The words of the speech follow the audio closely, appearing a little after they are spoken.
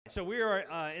So we are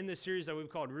in this series that we've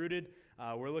called Rooted.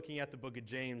 We're looking at the book of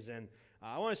James, and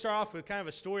I want to start off with kind of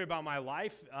a story about my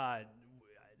life.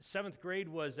 Seventh grade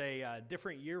was a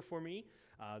different year for me.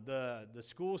 The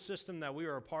school system that we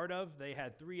were a part of, they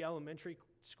had 3 elementary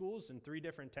schools in 3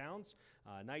 different towns,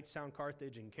 Knightstown,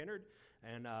 Carthage, and Kennard.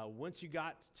 And once you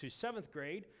got to 7th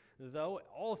grade, though,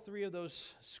 all 3 of those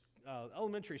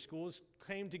elementary schools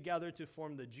came together to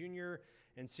form the junior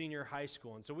and senior high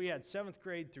school. And so we had 7th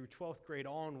grade through 12th grade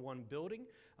all in one building.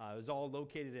 It was all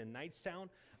located in Knightstown.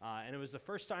 And it was the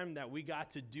first time that we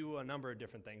got to do a number of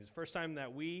different things. The first time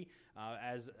that we,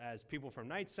 as people from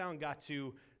Knightstown, got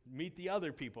to meet the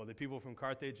other people, the people from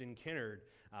Carthage and Kennard.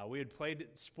 We had played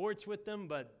sports with them,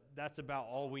 but that's about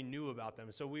all we knew about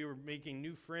them. So we were making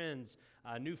new friends,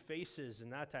 new faces,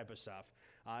 and that type of stuff.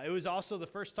 It was also the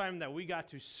first time that we got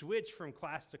to switch from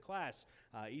class to class.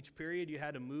 Each period you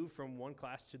had to move from one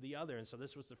class to the other, and so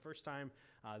this was the first time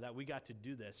that we got to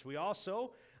do this. We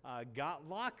also got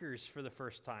lockers for the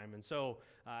first time, and so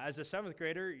as a 7th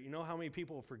grader, you know how many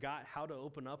people forgot how to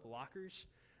open up lockers?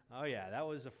 Oh yeah, that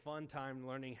was a fun time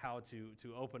learning how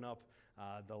to open up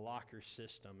the locker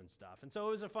system and stuff. And so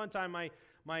it was a fun time. My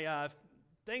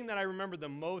thing that I remember the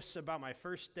most about my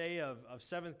first day of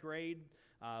 7th grade,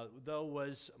 though,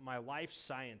 was my life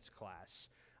science class.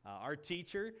 Our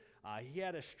teacher, he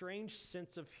had a strange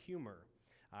sense of humor.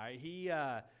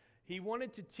 He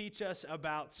wanted to teach us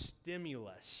about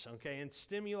stimulus, okay? And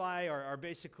stimuli are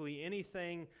basically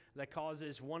anything that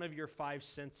causes one of your 5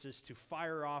 senses to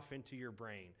fire off into your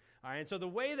brain. All right, and so the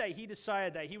way that he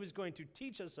decided that he was going to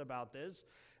teach us about this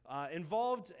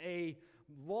involved a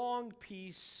long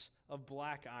piece of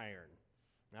black iron.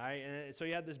 All right, and so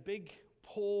he had this big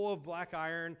pole of black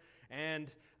iron,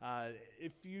 and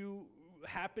if you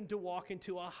happened to walk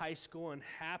into a high school and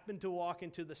happened to walk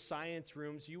into the science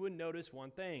rooms, you would notice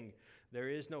one thing. There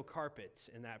is no carpet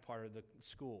in that part of the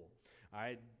school. All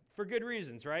right, for good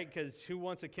reasons, right? Because who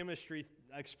wants a chemistry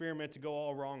experiment to go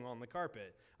all wrong on the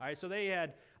carpet? All right, so they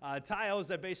had tiles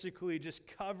that basically just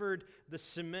covered the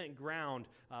cement ground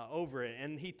over it.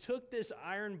 And he took this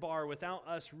iron bar without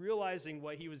us realizing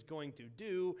what he was going to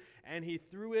do, and he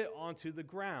threw it onto the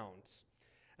ground.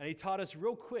 And he taught us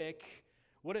real quick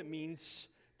what it means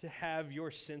to have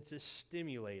your senses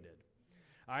stimulated.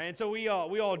 All right, and so we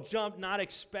all jumped, not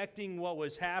expecting what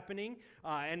was happening,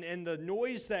 and the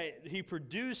noise that he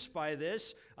produced by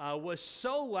this was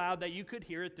so loud that you could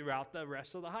hear it throughout the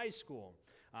rest of the high school.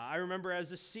 I remember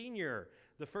as a senior,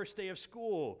 the first day of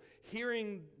school,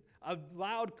 hearing a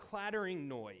loud clattering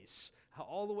noise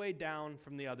all the way down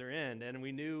from the other end, and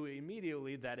we knew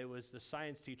immediately that it was the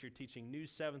science teacher teaching new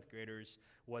 7th graders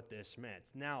what this meant.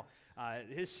 Now,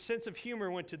 his sense of humor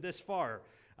went to this far.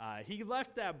 He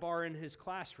left that bar in his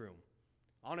classroom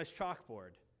on his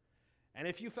chalkboard, and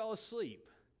if you fell asleep,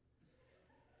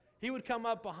 he would come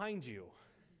up behind you,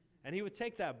 and he would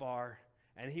take that bar,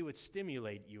 and he would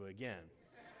stimulate you again.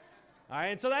 All right,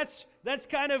 and so that's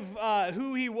kind of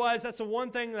who he was. That's the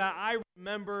one thing that I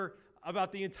remember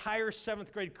about the entire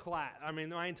 7th grade class. I mean,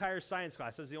 my entire science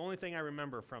class. That's the only thing I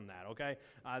remember from that, okay?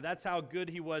 That's how good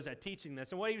he was at teaching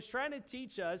this. And what he was trying to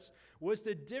teach us was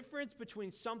the difference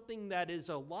between something that is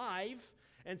alive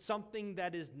and something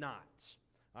that is not,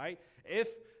 all right? If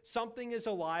something is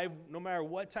alive, no matter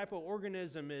what type of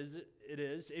organism it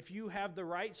is, if you have the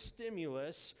right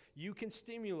stimulus, you can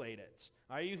stimulate it.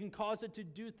 All right, you can cause it to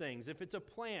do things. If it's a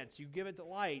plant, you give it the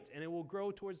light, and it will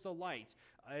grow towards the light.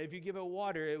 If you give it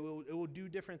water, it will do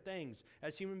different things.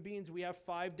 As human beings, we have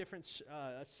 5 different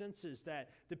senses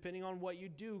that, depending on what you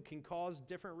do, can cause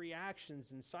different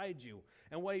reactions inside you.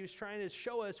 And what he was trying to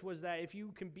show us was that if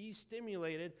you can be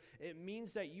stimulated, it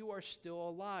means that you are still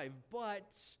alive.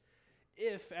 But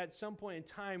if at some point in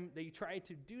time they try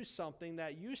to do something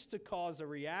that used to cause a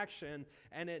reaction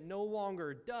and it no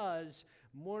longer does,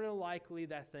 more than likely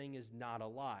that thing is not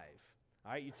alive.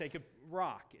 All right, you take a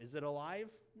rock. Is it alive?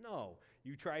 No.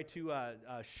 You try to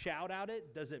shout at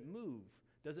it. Does it move?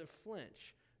 Does it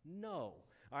flinch? No.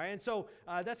 All right, and so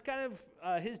that's kind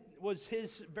of his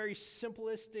very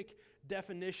simplistic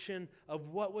definition of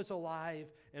what was alive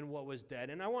and what was dead.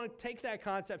 And I want to take that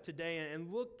concept today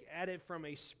and look at it from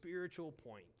a spiritual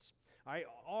point. All right,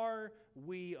 are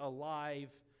we alive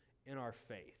in our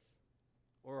faith,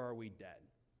 or are we dead?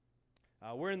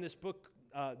 We're in this book,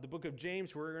 the book of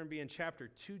James. We're going to be in chapter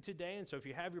 2 today, and so if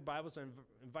you have your Bibles, I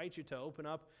invite you to open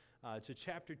up to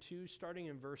chapter 2, starting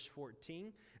in verse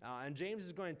 14. And James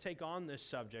is going to take on this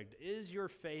subject. Is your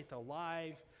faith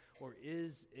alive, or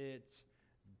is it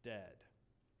dead?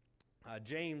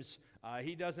 James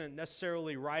He doesn't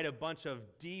necessarily write a bunch of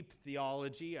deep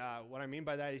theology. What I mean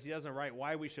by that is he doesn't write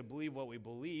why we should believe what we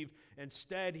believe.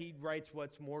 Instead, he writes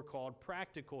what's more called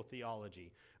practical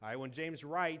theology. All right, when James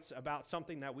writes about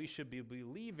something that we should be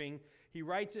believing, he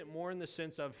writes it more in the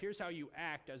sense of here's how you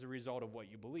act as a result of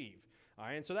what you believe. All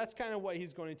right, and so that's kind of what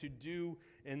he's going to do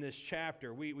in this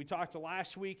chapter. We talked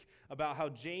last week about how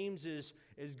James is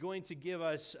going to give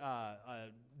us a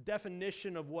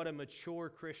definition of what a mature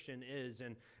Christian is.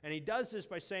 And he does this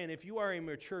by saying if you are a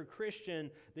mature Christian,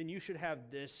 then you should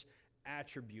have this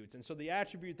attributes. And so the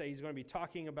attribute that he's going to be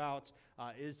talking about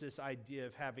is this idea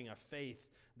of having a faith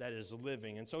that is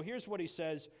living. And so here's what he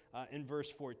says in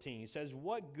verse 14. He says,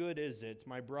 "What good is it,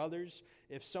 my brothers,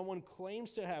 if someone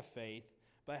claims to have faith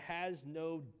but has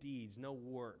no deeds, no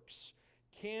works?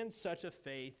 Can such a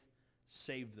faith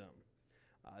save them?"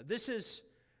 This is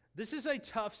a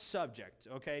tough subject,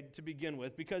 okay, to begin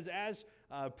with, because as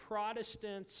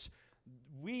Protestants,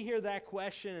 we hear that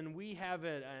question and we have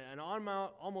an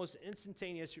almost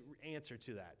instantaneous answer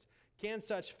to that. Can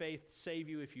such faith save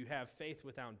you if you have faith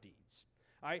without deeds?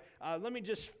 All right, let me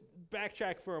just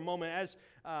backtrack for a moment. As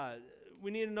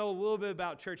we need to know a little bit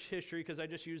about church history, because I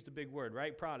just used the big word,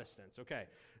 right? Protestants. Okay,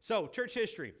 so church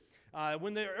history.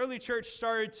 When the early church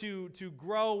started to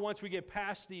grow, once we get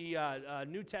past the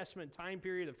New Testament time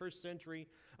period, the first century,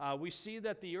 we see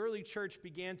that the early church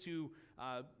began to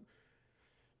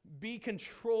be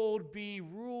controlled, be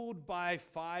ruled by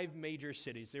 5 major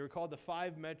cities. They were called the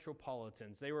 5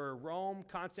 metropolitans. They were Rome,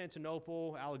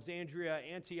 Constantinople, Alexandria,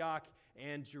 Antioch,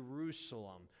 and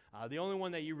Jerusalem. The only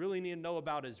one that you really need to know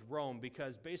about is Rome,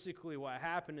 because basically what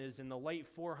happened is in the late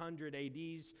 400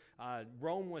 ADs,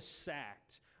 Rome was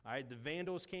sacked. All right, the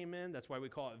Vandals came in. That's why we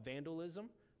call it vandalism.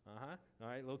 All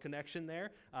right, little connection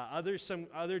there. Some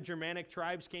other Germanic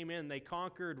tribes came in. They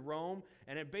conquered Rome,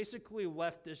 and it basically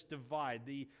left this divide.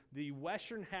 The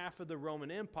western half of the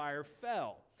Roman Empire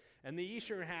fell, and the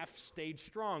eastern half stayed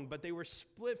strong, but they were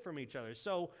split from each other.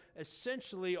 So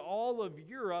essentially, all of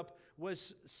Europe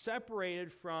was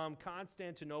separated from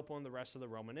Constantinople and the rest of the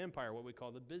Roman Empire, what we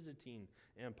call the Byzantine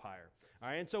Empire. All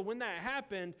right, and so when that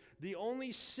happened, the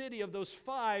only city of those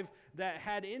 5 that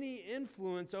had any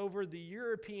influence over the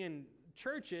European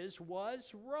churches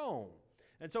was Rome.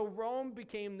 And so Rome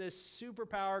became this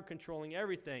superpower controlling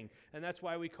everything, and that's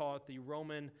why we call it the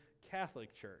Roman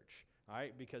Catholic Church, all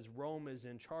right, because Rome is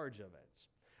in charge of it.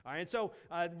 All right, and so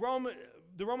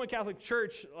the Roman Catholic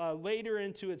Church, later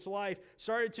into its life,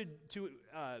 started to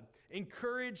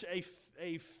encourage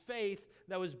a faith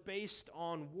that was based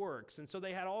on works. And so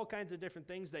they had all kinds of different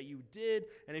things that you did,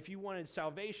 and if you wanted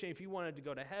salvation, if you wanted to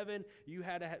go to heaven, you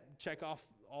had to check off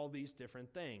all these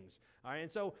different things. All right,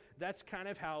 and so that's kind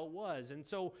of how it was. And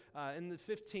so in the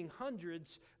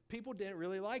 1500s, people didn't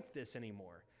really like this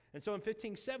anymore. And so in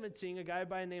 1517, a guy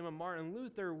by the name of Martin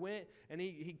Luther went and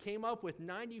he came up with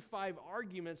 95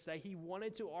 arguments that he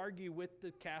wanted to argue with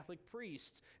the Catholic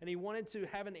priests. And he wanted to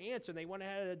have an answer. They wanted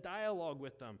to have a dialogue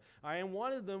with them. All right, and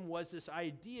one of them was this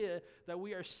idea that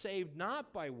we are saved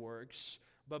not by works,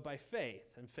 but by faith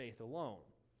and faith alone.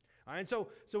 All right, and so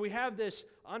we have this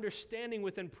understanding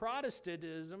within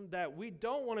Protestantism that we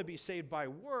don't want to be saved by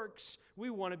works, we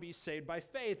want to be saved by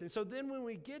faith. And so then when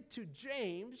we get to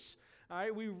James, all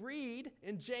right, we read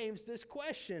in James this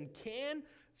question: can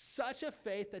such a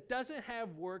faith that doesn't have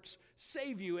works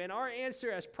save you? And our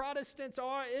answer as Protestants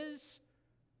is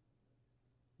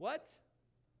what?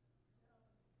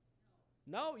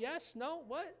 No, yes, no,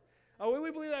 what? Oh,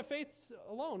 we believe that faith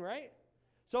alone, right?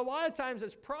 So a lot of times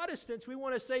as Protestants, we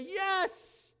want to say,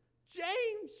 yes,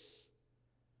 James.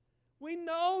 We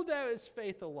know that it's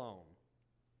faith alone.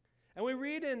 And we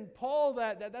read in Paul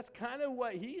that's kind of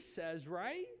what he says,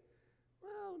 right?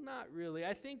 Well, not really.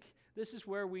 I think this is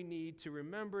where we need to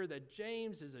remember that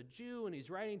James is a Jew and he's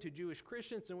writing to Jewish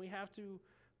Christians, and we have to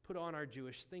put on our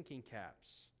Jewish thinking caps.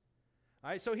 All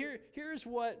right, so here's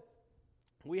what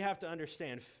we have to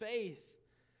understand. Faith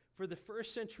for the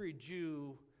first century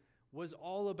Jew was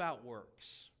all about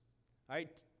works. All right,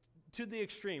 to the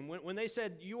extreme. When they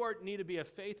said you need to be a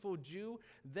faithful Jew,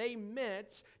 they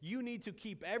meant you need to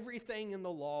keep everything in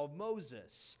the law of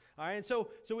Moses. All right, and so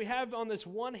we have on this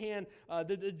one hand,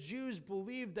 the Jews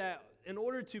believed that in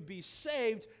order to be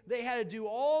saved, they had to do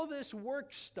all this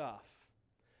work stuff.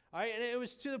 All right, and it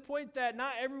was to the point that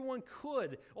not everyone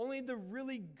could. Only the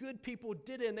really good people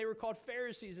did it, and they were called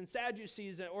Pharisees and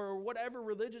Sadducees or whatever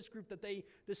religious group that they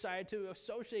decided to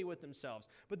associate with themselves.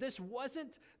 But this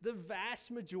wasn't the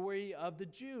vast majority of the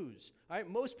Jews. All right,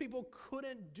 most people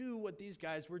couldn't do what these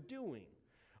guys were doing.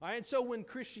 All right, and so when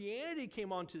Christianity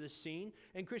came onto the scene,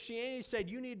 and Christianity said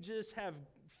you need to just have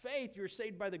faith. You're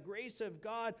saved by the grace of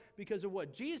God because of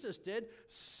what Jesus did.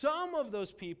 Some of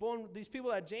those people, and these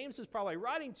people that James is probably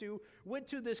writing to, went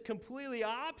to this completely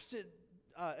opposite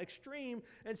extreme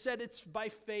and said it's by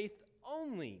faith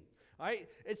only. All right?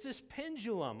 It's this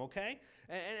pendulum, okay?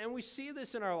 And we see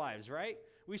this in our lives, right?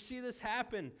 We see this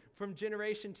happen from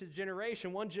generation to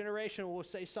generation. One generation will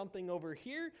say something over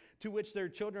here to which their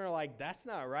children are like, that's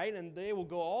not right. And they will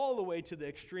go all the way to the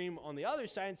extreme on the other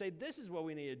side and say, this is what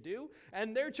we need to do.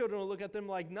 And their children will look at them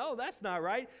like, no, that's not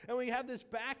right. And we have this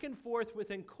back and forth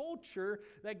within culture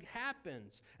that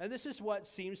happens. And this is what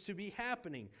seems to be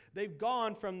happening. They've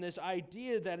gone from this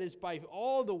idea that is by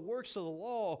all the works of the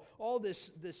law, all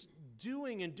this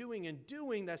doing and doing and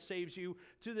doing that saves you,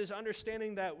 to this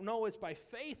understanding that, no, it's by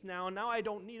faith now, and now I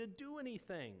don't need to do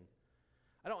anything.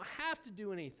 I don't have to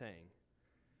do anything.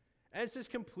 And it's this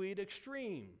complete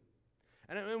extreme.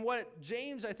 And what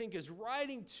James, I think, is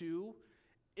writing to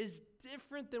is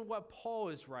different than what Paul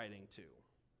is writing to.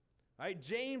 Right?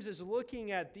 James is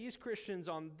looking at these Christians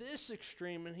on this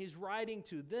extreme, and he's writing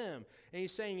to them. And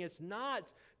he's saying it's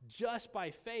not just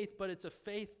by faith, but it's a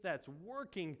faith that's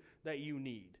working that you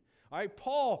need. All right,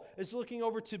 Paul is looking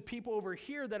over to people over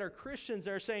here that are Christians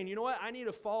that are saying, you know what, I need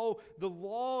to follow the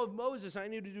law of Moses. I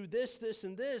need to do this, this,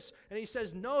 and this. And he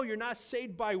says, no, you're not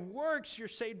saved by works. You're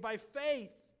saved by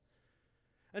faith.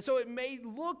 And so it may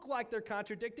look like they're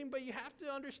contradicting, but you have to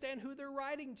understand who they're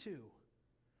writing to.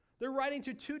 They're writing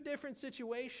to two different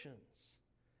situations.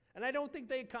 And I don't think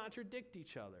they contradict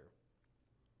each other.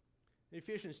 In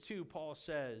Ephesians 2, Paul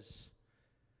says,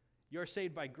 you're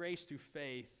saved by grace through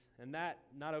faith, and that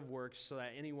not of works, so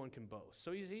that anyone can boast.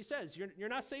 So he says, you're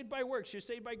not saved by works, you're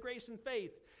saved by grace and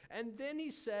faith. And then he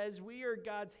says, we are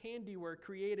God's handiwork,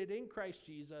 created in Christ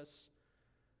Jesus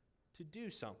to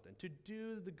do something, to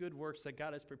do the good works that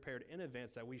God has prepared in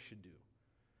advance that we should do.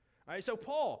 All right, so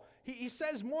Paul, he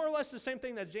says more or less the same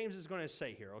thing that James is going to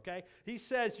say here, okay? He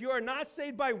says, you are not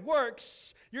saved by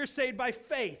works, you're saved by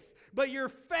faith. But your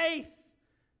faith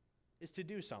is to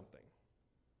do something.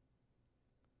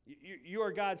 You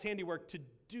are God's handiwork to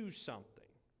do something.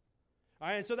 All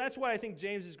right, and so that's what I think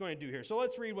James is going to do here. So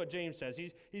let's read what James says.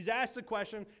 He's asked the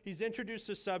question. He's introduced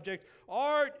the subject.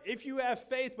 If you have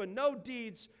faith but no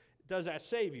deeds, does that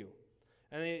save you?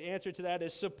 And the answer to that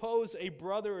is, suppose a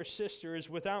brother or sister is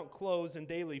without clothes and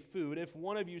daily food. If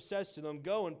one of you says to them,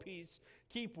 go in peace,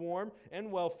 keep warm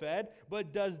and well fed,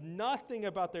 but does nothing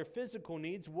about their physical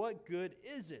needs, what good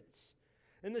is it?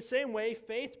 In the same way,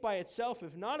 faith by itself,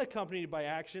 if not accompanied by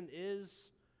action,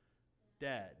 is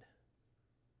dead.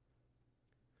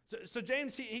 So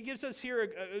James, he gives us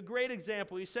here a great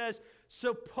example. He says,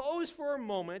 suppose for a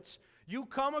moment you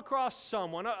come across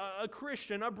someone, a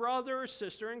Christian, a brother or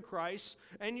sister in Christ,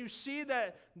 and you see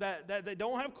that they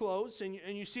don't have clothes, and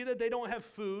you see that they don't have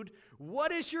food.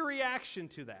 What is your reaction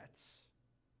to that?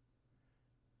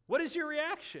 What is your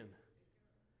reaction?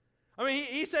 I mean,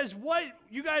 he says what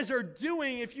you guys are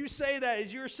doing, if you say that,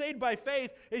 is you're saved by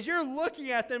faith, is you're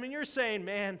looking at them and you're saying,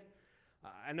 man,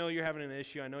 I know you're having an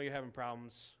issue. I know you're having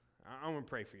problems. I'm going to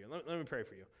pray for you. Let me pray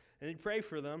for you. And you pray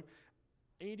for them,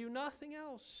 and you do nothing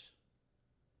else.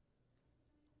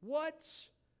 What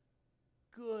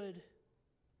good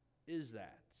is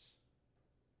that?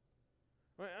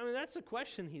 I mean, that's the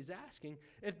question he's asking.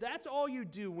 If that's all you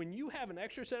do when you have an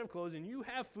extra set of clothes and you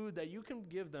have food that you can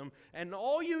give them, and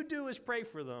all you do is pray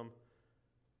for them,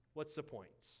 what's the point?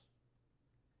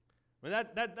 I mean,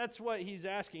 that's what he's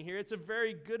asking here. It's a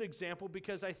very good example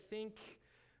because I think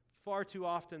far too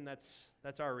often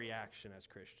that's our reaction as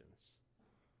Christians.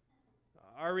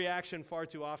 Our reaction far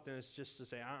too often is just to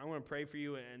say, I want to pray for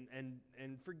you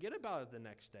and forget about it the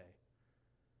next day.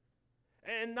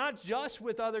 And not just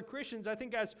with other Christians. I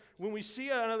think when we see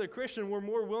another Christian, we're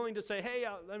more willing to say, hey,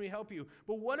 let me help you.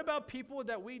 But what about people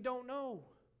that we don't know?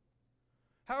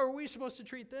 How are we supposed to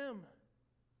treat them?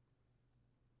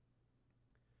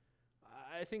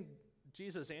 I think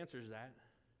Jesus answers that.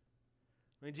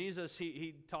 I mean, Jesus,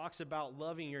 he talks about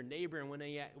loving your neighbor, and when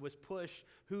he was pushed,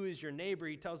 who is your neighbor,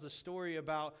 he tells a story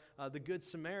about the Good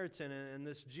Samaritan and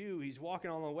this Jew. He's walking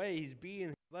on the way, he's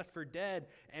being left for dead,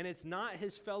 and it's not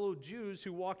his fellow Jews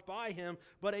who walked by him,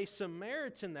 but a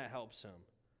Samaritan that helps him.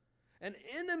 An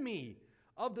enemy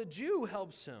of the Jew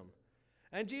helps him.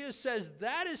 And Jesus says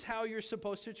that is how you're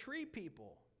supposed to treat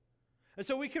people. And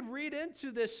so we could read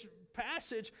into this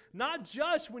passage, not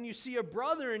just when you see a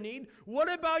brother in need,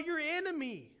 what about your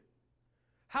enemy?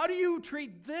 How do you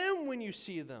treat them when you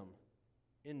see them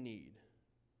in need?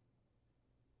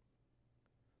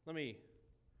 Let me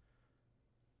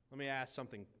ask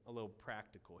something a little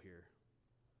practical here.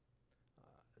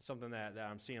 Something that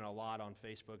I'm seeing a lot on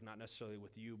Facebook, not necessarily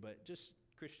with you, but just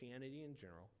Christianity in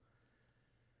general,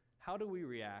 how do we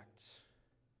react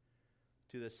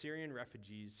to the Syrian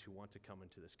refugees who want to come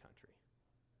into this country?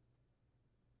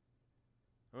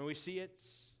 When we see it,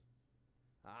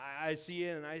 I see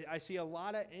it, and I see a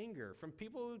lot of anger from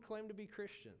people who claim to be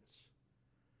Christians.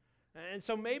 And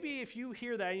so maybe if you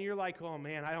hear that and you're like, oh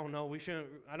man, I don't know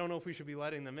if we should be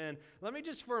letting them in. Let me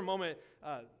just for a moment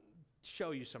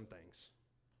show you some things.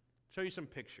 Show you some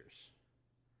pictures.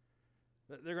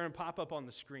 They're going to pop up on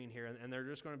the screen here, and they're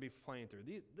just going to be playing through.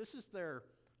 This is their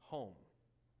home.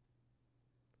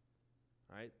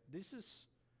 All right? This is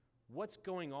what's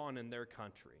going on in their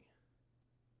country.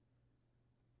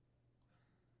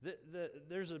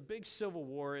 There's a big civil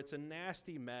war. It's a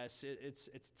nasty mess.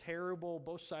 It's terrible.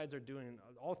 Both sides are doing,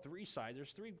 all three sides,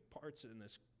 there's three parts in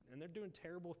this, and they're doing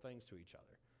terrible things to each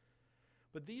other.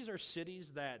 But these are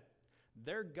cities that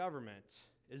their government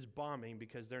is bombing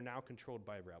because they're now controlled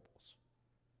by rebels.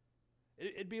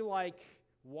 It'd be like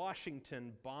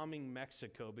Washington bombing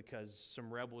Mexico because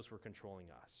some rebels were controlling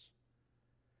us.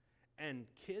 And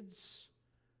kids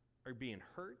are being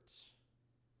hurt.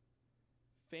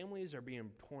 Families are being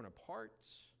torn apart.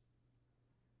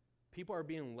 People are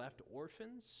being left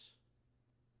orphans.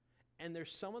 And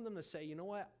there's some of them that say, you know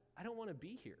what? I don't want to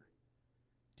be here.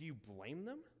 Do you blame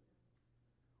them?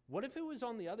 What if it was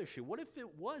on the other shoe? What if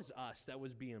it was us that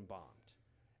was being bombed?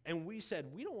 And we said,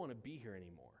 we don't want to be here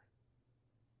anymore.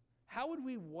 How would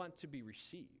we want to be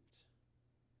received?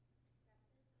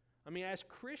 I mean, as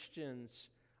Christians,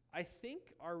 I think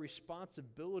our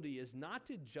responsibility is not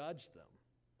to judge them.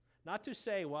 Not to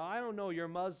say, well, I don't know, you're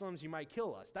Muslims, you might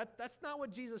kill us. That's not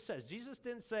what Jesus says. Jesus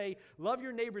didn't say, love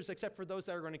your neighbors except for those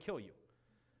that are going to kill you.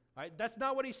 All right? That's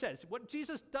not what he says. What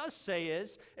Jesus does say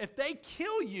is, if they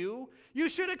kill you, you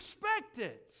should expect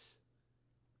it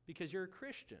because you're a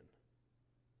Christian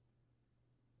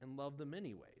and love them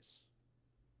anyways.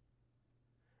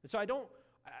 And so I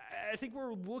think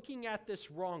we're looking at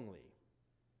this wrongly.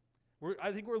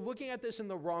 I think we're looking at this in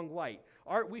the wrong light.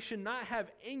 We should not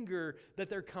have anger that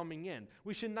they're coming in.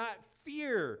 We should not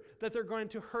fear that they're going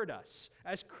to hurt us.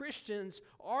 As Christians,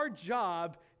 our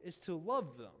job is to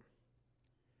love them.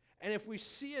 And if we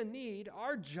see a need,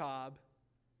 our job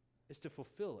is to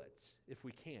fulfill it if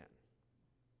we can.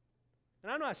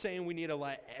 And I'm not saying we need to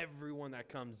let everyone that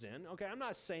comes in. Okay, I'm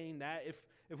not saying that.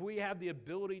 If we have the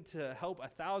ability to help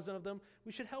 1,000 of them,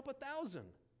 we should help 1,000.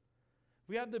 If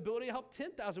we have the ability to help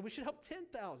 10,000, we should help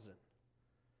 10,000.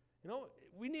 You know,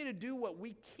 we need to do what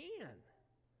we can.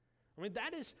 I mean,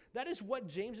 that is what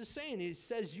James is saying. He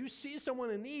says, you see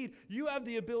someone in need, you have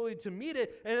the ability to meet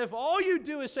it, and if all you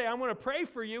do is say, I'm going to pray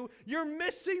for you, you're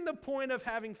missing the point of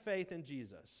having faith in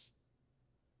Jesus.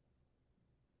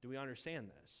 Do we understand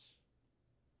this?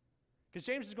 Because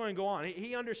James is going to go on.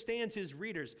 He understands his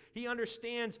readers. He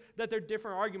understands that there are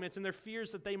different arguments and their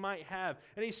fears that they might have.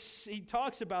 And he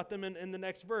talks about them in the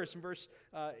next verse, in verse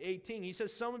 18. He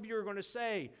says, some of you are going to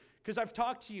say, because I've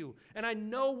talked to you, and I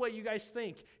know what you guys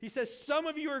think. He says, some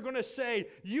of you are going to say,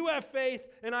 you have faith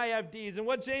and I have deeds. And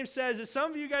what James says is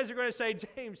some of you guys are going to say,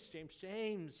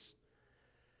 James.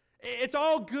 It's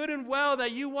all good and well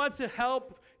that you want to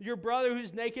help your brother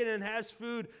who's naked and has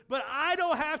food, but I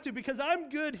don't have to because I'm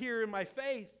good here in my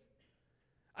faith.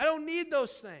 I don't need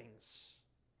those things.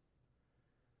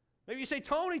 Maybe you say,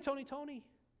 Tony.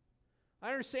 I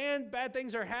understand bad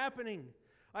things are happening.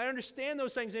 I understand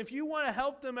those things. And if you want to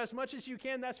help them as much as you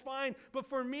can, that's fine. But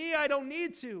for me, I don't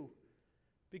need to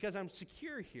because I'm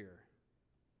secure here.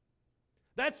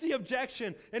 That's the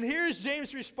objection. And here's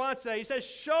James' response to that. He says,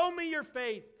 show me your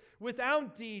faith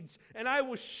without deeds, and I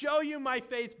will show you my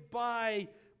faith by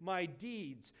my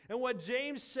deeds. And what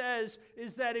James says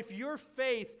is that if your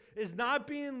faith is not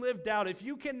being lived out, if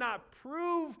you cannot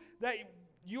prove that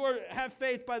you have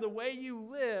faith by the way you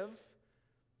live,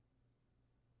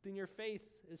 then your faith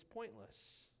is pointless.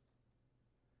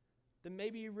 Then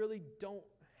maybe you really don't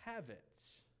have it.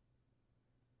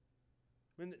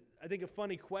 I think a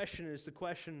funny question is the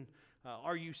question,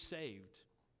 are you saved?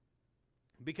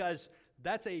 Because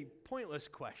that's a pointless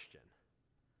question.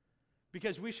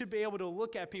 Because we should be able to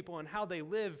look at people and how they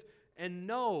live and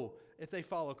know if they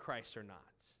follow Christ or not.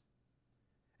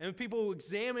 And if people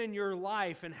examine your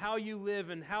life and how you live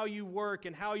and how you work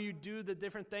and how you do the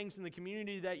different things in the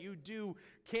community that you do,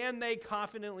 can they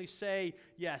confidently say,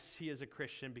 yes, he is a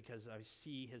Christian because I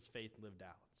see his faith lived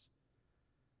out?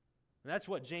 And that's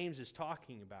what James is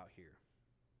talking about here.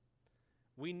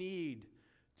 We need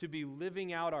to be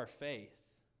living out our faith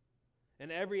in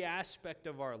every aspect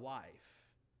of our life.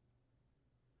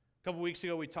 A couple weeks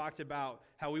ago, we talked about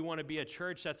how we want to be a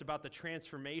church that's about the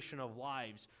transformation of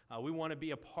lives. We want to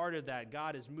be a part of that.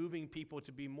 God is moving people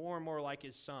to be more and more like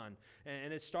His Son.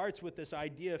 And it starts with this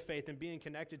idea of faith and being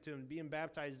connected to Him, being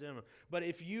baptized in Him. But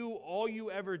if all you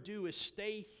ever do is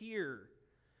stay here,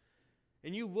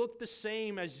 and you look the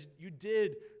same as you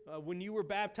did when you were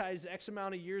baptized X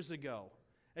amount of years ago,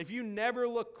 if you never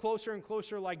look closer and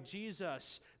closer like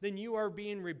Jesus, then you are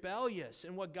being rebellious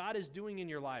in what God is doing in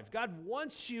your life. God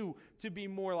wants you to be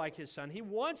more like His Son. He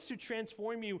wants to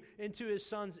transform you into His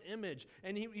Son's image.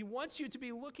 And He wants you to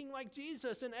be looking like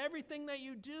Jesus in everything that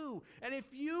you do. And if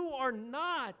you are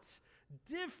not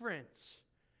different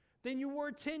than you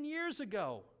were 10 years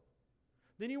ago,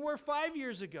 than you were 5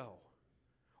 years ago,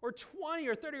 or 20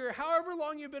 or 30 or however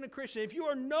long you've been a Christian, if you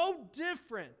are no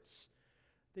different,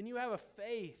 then you have a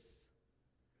faith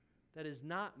that is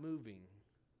not moving.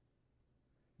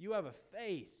 You have a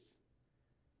faith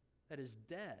that is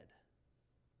dead.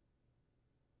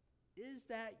 Is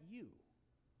that you?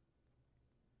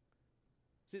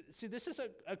 See, this is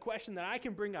a question that I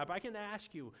can bring up, I can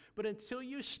ask you, but until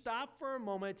you stop for a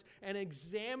moment and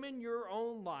examine your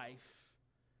own life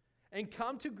and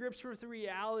come to grips with the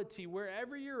reality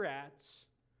wherever you're at,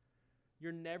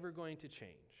 you're never going to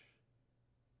change.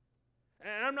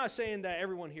 And I'm not saying that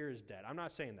everyone here is dead. I'm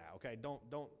not saying that, okay?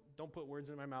 Don't put words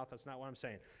in my mouth. That's not what I'm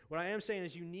saying. What I am saying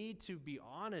is you need to be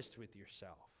honest with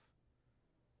yourself.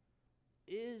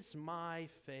 Is my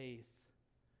faith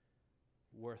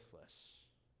worthless?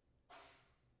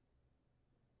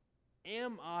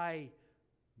 Am I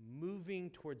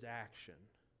moving towards action?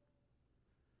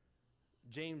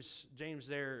 James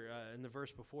there in the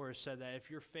verse before said that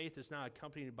if your faith is not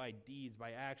accompanied by deeds,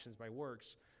 by actions, by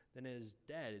works, then it is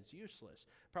dead, it's useless.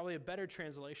 Probably a better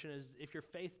translation is if your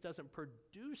faith doesn't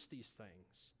produce these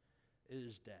things, it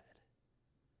is dead.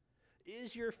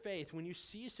 Is your faith, when you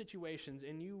see situations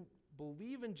and you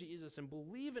believe in Jesus and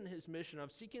believe in His mission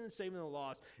of seeking and saving the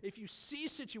lost, if you see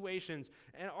situations,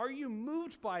 and are you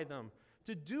moved by them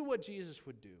to do what Jesus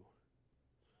would do?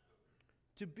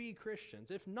 To be Christians.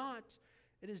 If not,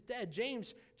 it is dead.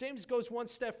 James goes one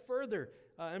step further.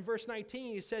 In verse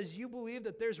 19, he says, you believe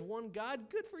that there's one God?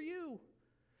 Good for you.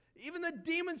 Even the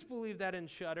demons believe that and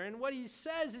shudder. And what he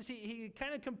says is he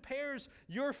kind of compares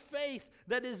your faith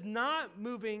that is not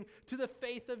moving to the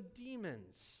faith of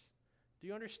demons. Do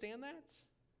you understand that?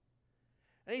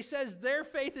 And he says their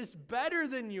faith is better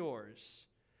than yours.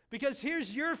 Because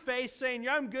here's your faith saying,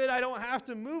 I'm good, I don't have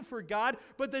to move for God.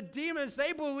 But the demons,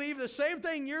 they believe the same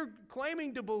thing you're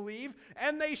claiming to believe,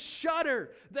 and they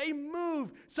shudder, they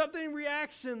move, something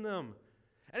reacts in them.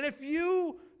 And if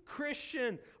you,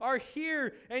 Christian, are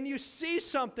here and you see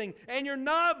something and you're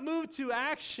not moved to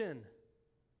action,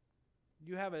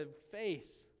 you have a faith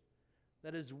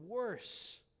that is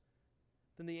worse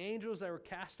than the angels that were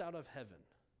cast out of heaven.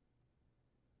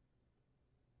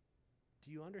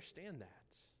 Do you understand that?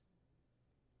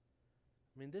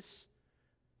 I mean, this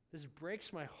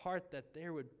breaks my heart that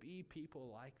there would be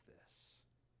people like this.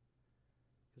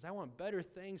 Because I want better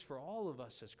things for all of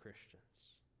us as Christians.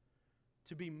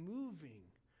 To be moving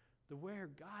the where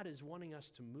God is wanting us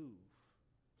to move.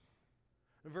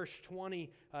 In verse 20,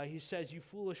 he says, you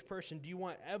foolish person, do you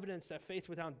want evidence that faith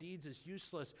without deeds is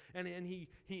useless? And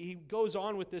he goes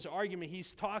on with this argument.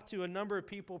 He's talked to a number of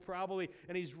people probably,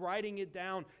 and he's writing it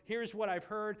down. Here's what I've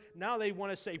heard. Now they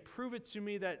want to say, prove it to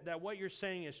me that what you're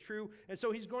saying is true. And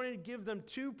so he's going to give them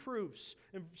two proofs.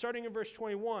 And starting in verse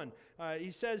 21,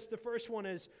 he says the first one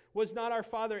is, was not our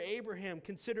father Abraham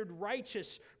considered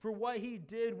righteous for what he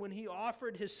did when he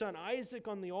offered his son Isaac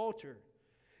on the altar?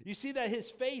 You see that his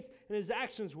faith and his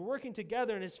actions were working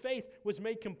together, and his faith was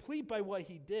made complete by what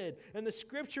he did. And the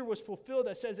scripture was fulfilled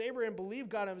that says Abraham believed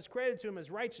God and was credited to him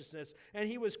as righteousness, and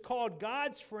he was called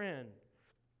God's friend.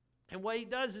 And what he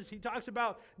does is he talks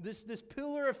about this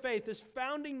pillar of faith, this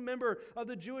founding member of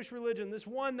the Jewish religion, this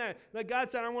one that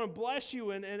God said, I want to bless you,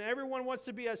 and everyone wants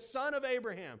to be a son of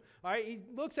Abraham. All right, he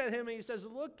looks at him and he says,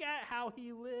 look at how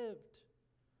he lived.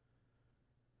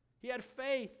 He had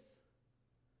faith.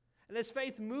 And his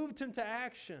faith moved him to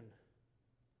action.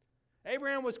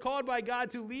 Abraham was called by God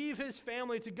to leave his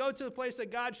family, to go to the place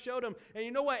that God showed him. And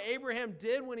you know what Abraham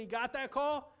did when he got that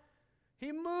call?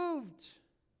 He moved.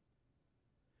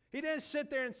 He didn't sit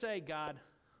there and say, God,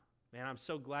 man, I'm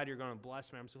so glad you're going to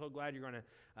bless me. I'm so glad you're going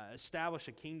to establish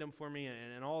a kingdom for me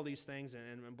and all these things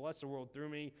and bless the world through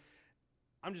me.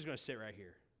 I'm just going to sit right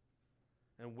here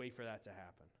and wait for that to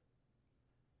happen.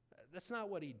 That's not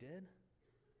what he did.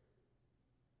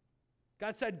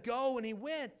 God said, go, and he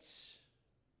went.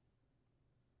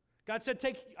 God said,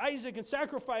 take Isaac and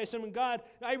sacrifice him. And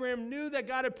Abraham knew that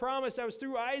God had promised that it was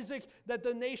through Isaac that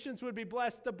the nations would be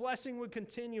blessed. The blessing would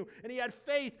continue. And he had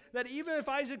faith that even if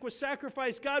Isaac was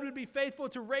sacrificed, God would be faithful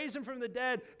to raise him from the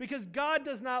dead because God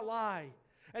does not lie.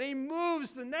 And he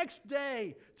moves the next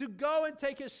day to go and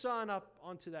take his son up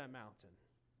onto that mountain.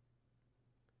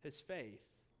 His faith,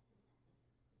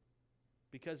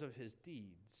 because of his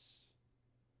deeds,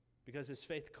 because his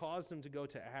faith caused him to go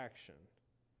to action,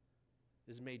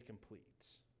 is made complete.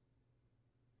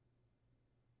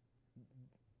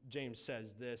 James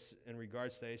says this in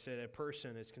regards to that. He said a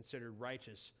person is considered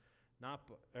righteous,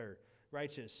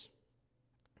 righteous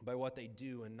by what they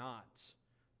do and not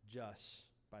just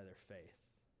by their faith.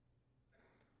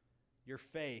 Your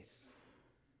faith,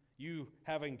 you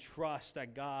having trust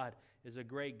that God is a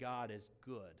great God, is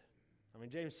good. I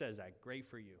mean, James says that, great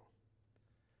for you.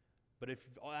 But if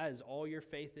that is all your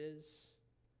faith is,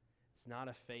 it's not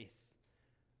a faith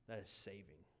that is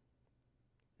saving.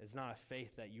 It's not a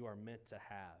faith that you are meant to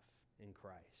have in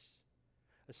Christ.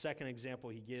 A second example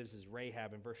he gives is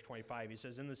Rahab in verse 25. He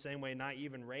says, in the same way, not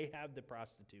even Rahab the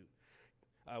prostitute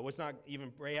was not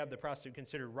even Rahab the prostitute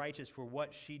considered righteous for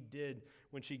what she did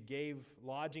when she gave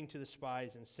lodging to the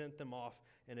spies and sent them off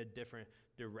in a different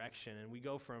direction. And we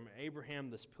go from Abraham,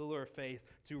 this pillar of faith,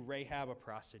 to Rahab, a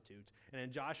prostitute. And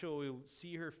in Joshua, we'll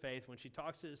see her faith when she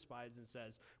talks to the spies and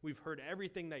says, we've heard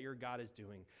everything that your God is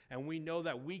doing, and we know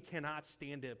that we cannot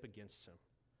stand up against him.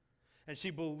 And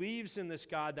she believes in this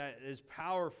God that is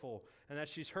powerful and that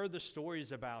she's heard the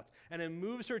stories about. And it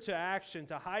moves her to action,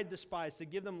 to hide the spies, to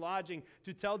give them lodging,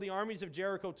 to tell the armies of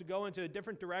Jericho to go into a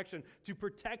different direction, to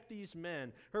protect these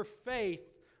men. Her faith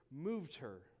moved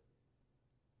her.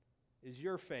 Is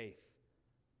your faith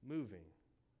moving?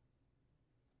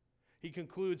 He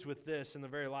concludes with this in the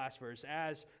very last verse.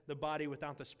 As the body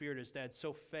without the spirit is dead,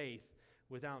 so faith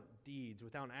without deeds,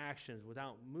 without actions,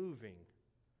 without moving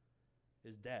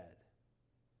is dead.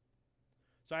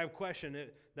 So I have a question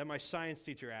that my science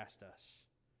teacher asked us.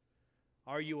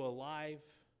 Are you alive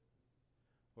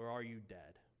or are you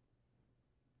dead?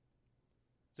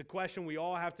 It's a question we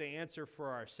all have to answer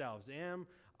for ourselves. Am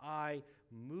I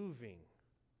moving?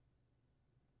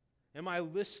 Am I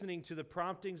listening to the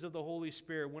promptings of the Holy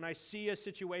Spirit? When I see a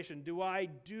situation, do I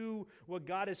do what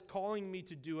God is calling me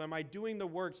to do? Am I doing the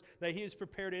works that He has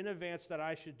prepared in advance that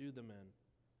I should do them in?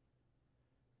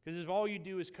 Because if all you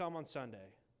do is come on Sunday,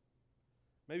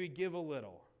 maybe give a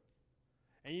little,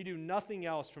 and you do nothing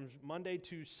else from Monday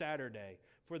to Saturday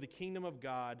for the kingdom of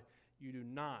God, you do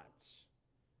not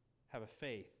have a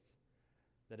faith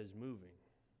that is moving.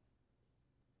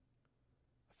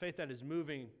 A faith that is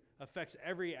moving affects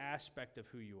every aspect of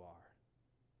who you are.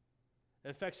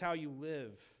 It affects how you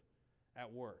live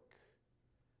at work.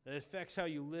 It affects how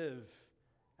you live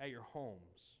at your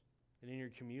homes and in your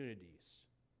communities.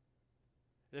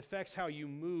 It affects how you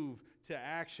move to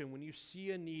action when you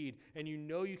see a need and you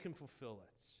know you can fulfill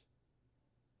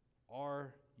it.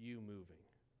 Are you moving?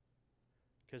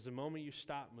 Because the moment you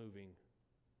stop moving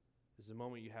is the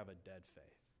moment you have a dead faith.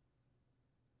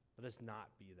 Let us not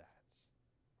be that.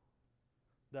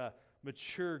 The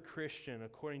mature Christian,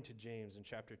 according to James in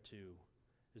chapter 2,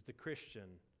 is the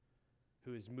Christian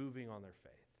who is moving on their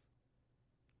faith.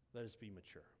 Let us be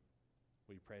mature.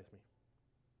 Will you pray with me?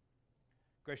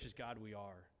 Gracious God, we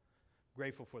are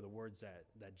grateful for the words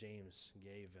that James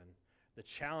gave and the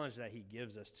challenge that he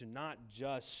gives us to not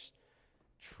just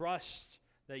trust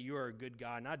that you are a good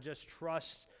God, not just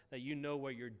trust that you know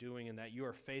what you're doing and that you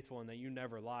are faithful and that you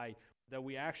never lie, that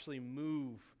we actually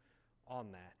move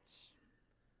on that.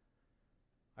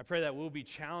 I pray that we'll be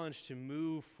challenged to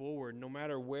move forward no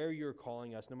matter where you're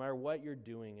calling us, no matter what you're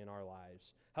doing in our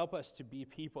lives. Help us to be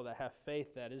people that have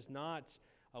faith that is not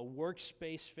a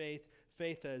workspace faith,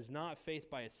 faith that is not faith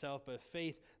by itself, but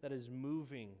faith that is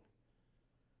moving,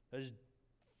 that is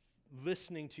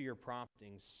listening to your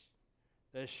promptings,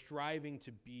 that is striving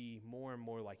to be more and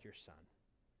more like your Son.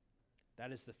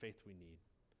 That is the faith we need.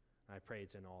 I pray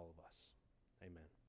it's in all of us. Amen.